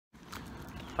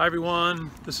Hi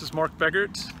everyone, this is Mark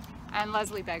Beggart. And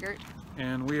Leslie Beggart.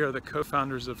 And we are the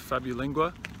co-founders of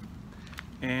FabuLingua.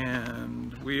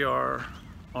 And we are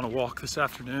on a walk this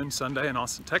afternoon, Sunday, in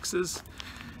Austin, Texas.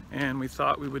 And we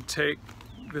thought we would take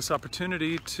this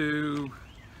opportunity to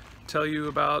tell you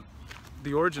about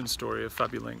the origin story of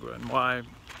FabuLingua and why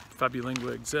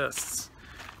FabuLingua exists.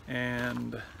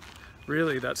 And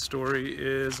really that story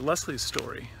is Leslie's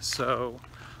story. So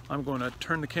I'm going to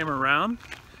turn the camera around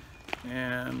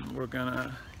and we're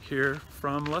gonna hear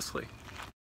from Leslie.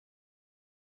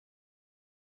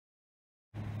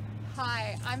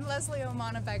 Hi, I'm Leslie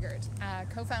Omana Beggart,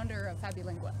 co-founder of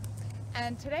FabuLingua.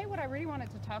 And today what I really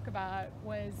wanted to talk about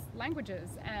was languages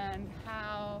and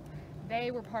how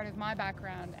they were part of my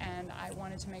background, and I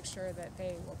wanted to make sure that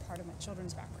they were part of my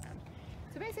children's background.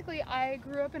 So basically, I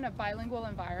grew up in a bilingual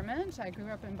environment. I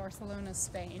grew up in Barcelona,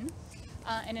 Spain,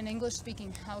 in an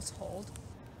English-speaking household.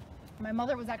 My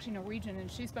mother was actually Norwegian and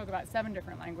she spoke about 7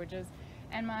 different languages,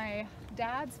 and my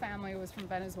dad's family was from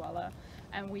Venezuela,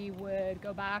 and we would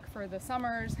go back for the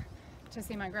summers to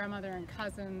see my grandmother and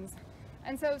cousins.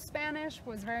 And so Spanish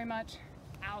was very much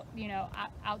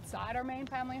outside our main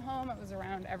family home. It was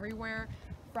around everywhere,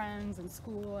 friends and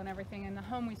school and everything. In the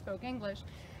home we spoke English.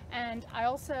 And I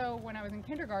also, when I was in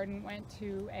kindergarten, went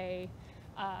to a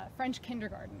French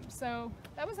kindergarten. So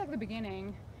that was like the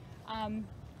beginning.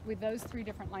 With those 3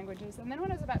 different languages. And then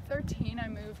when I was about 13, I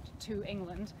moved to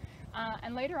England,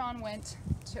 and later on I went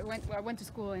to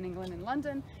school in England in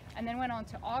London, and then went on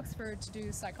to Oxford to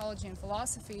do psychology and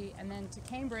philosophy, and then to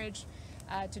Cambridge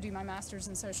to do my master's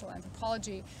in social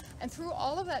anthropology. And through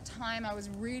all of that time, I was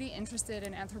really interested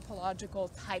in anthropological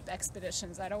type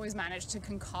expeditions. I'd always managed to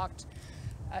concoct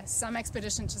some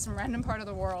expedition to some random part of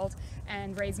the world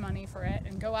and raise money for it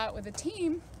and go out with a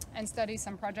team and study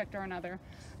some project or another.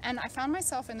 And I found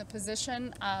myself in the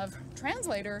position of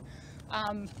translator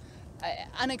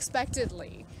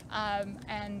unexpectedly.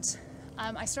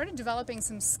 I started developing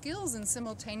some skills in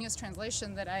simultaneous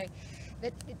translation that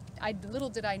little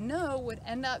did I know would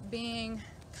end up being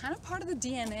kind of part of the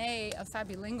DNA of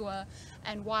FabuLingua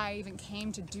and why I even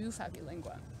came to do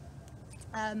FabuLingua.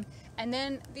 And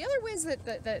then the other ways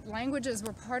that languages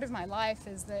were part of my life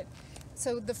is that,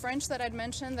 so the French that I'd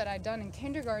mentioned that I'd done in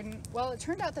kindergarten, well, it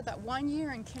turned out that 1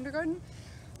 year in kindergarten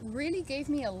really gave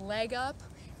me a leg up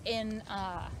in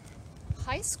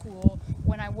high school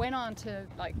when I went on to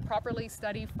properly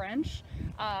study French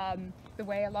the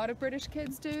way a lot of British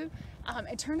kids do.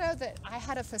 It turned out that I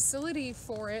had a facility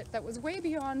for it that was way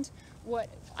beyond what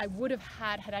I would have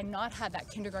had I not had that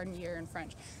kindergarten year in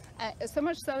French. So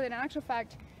much so that in actual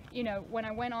fact, when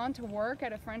I went on to work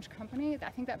at a French company, I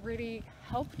think that really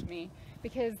helped me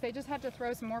because they just had to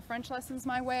throw some more French lessons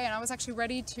my way, and I was actually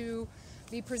ready to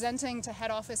be presenting to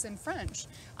head office in French,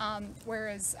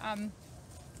 whereas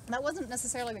that wasn't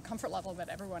necessarily the comfort level that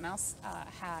everyone else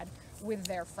had with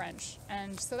their French.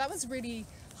 And so that was really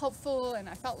helpful, and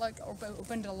I felt like it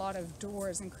opened a lot of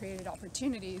doors and created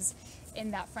opportunities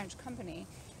in that French company.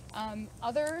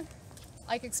 Other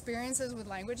experiences with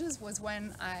languages was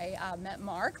when I met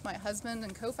Mark, my husband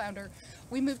and co-founder.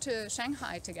 We moved to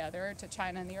Shanghai together, to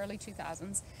China in the early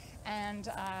 2000s, and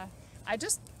I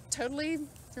just totally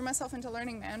threw myself into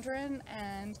learning Mandarin,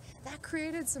 and that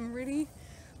created some really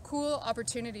cool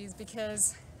opportunities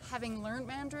because having learned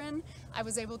Mandarin, I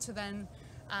was able to then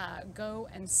go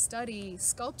and study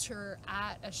sculpture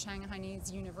at a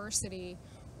Shanghainese university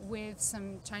with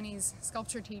some Chinese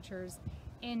sculpture teachers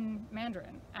in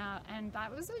Mandarin, and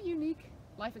that was a unique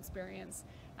life experience.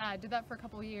 I did that for a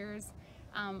couple of years,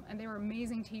 and they were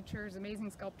amazing teachers,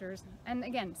 amazing sculptors, and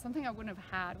again, something I wouldn't have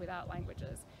had without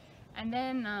languages. And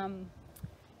then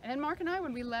Mark and I,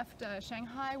 when we left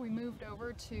Shanghai, we moved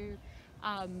over to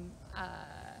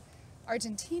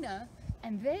Argentina,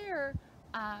 and there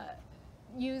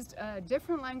used a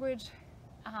different language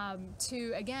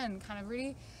to, again, kind of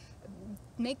really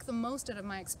make the most out of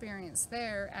my experience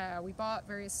there. We bought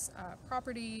various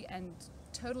property and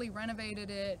totally renovated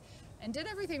it and did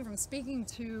everything from speaking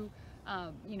to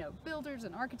builders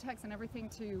and architects and everything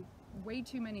to way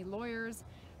too many lawyers,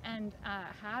 and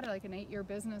had an 8-year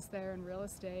business there in real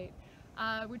estate,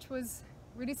 which was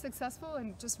really successful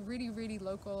and just really, really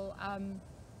local.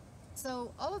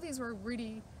 So all of these were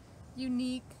really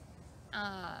unique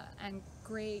and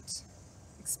great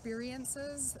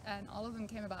experiences, and all of them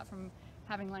came about from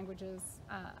having languages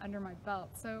under my belt.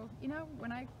 So,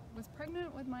 when I was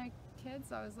pregnant with my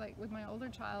kids, I was with my older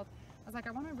child, I was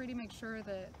I want to really make sure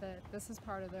that this is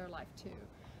part of their life too.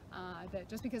 That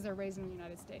just because they're raised in the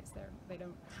United States, they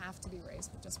don't have to be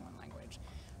raised with just one language.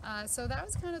 So that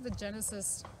was kind of the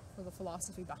genesis for the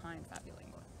philosophy behind FabuLingua.